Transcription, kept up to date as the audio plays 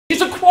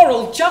Is a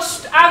quarrel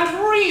just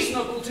and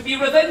reasonable to be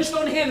revenged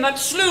on him that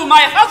slew my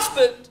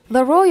husband?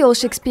 The Royal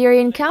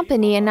Shakespearean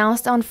Company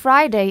announced on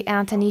Friday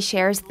Anthony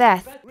Sher's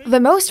death. The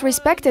most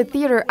respected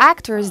theatre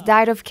actor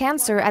died of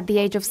cancer at the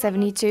age of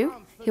 72.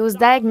 He was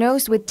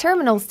diagnosed with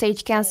terminal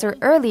stage cancer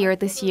earlier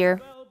this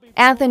year.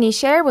 Anthony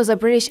Sher was a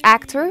British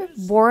actor,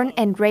 born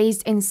and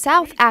raised in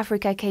South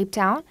Africa, Cape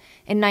Town,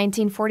 in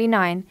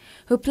 1949,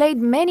 who played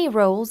many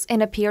roles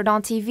and appeared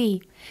on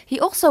TV. He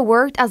also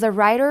worked as a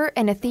writer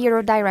and a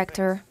theatre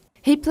director.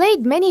 He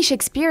played many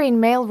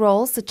Shakespearean male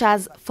roles such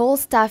as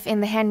Falstaff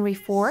in the Henry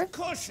IV,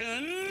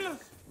 Cushion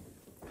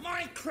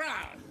my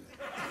crown.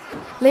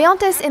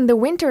 Leontes in The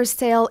Winter's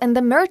Tale and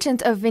The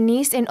Merchant of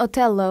Venice in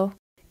Othello.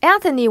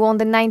 Anthony won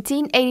the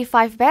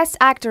 1985 Best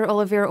Actor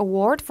Olivier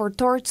Award for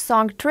Torch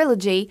Song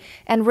Trilogy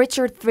and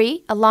Richard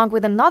III, along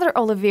with another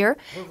Olivier,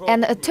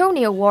 and a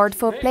Tony Award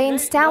for playing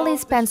Stanley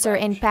Spencer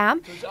in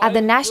Pam at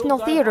the National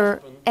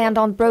Theatre and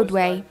on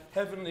Broadway.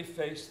 Heavenly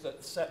face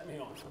that set me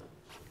on.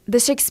 The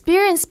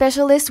Shakespearean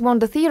specialist won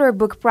the Theatre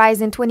Book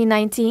Prize in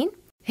 2019.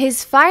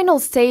 His final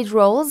stage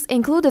roles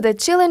included a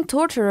Chilean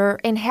torturer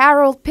in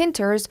Harold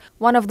Pinter's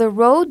One of the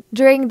Road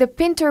during the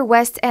Pinter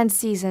West End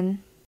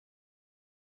season.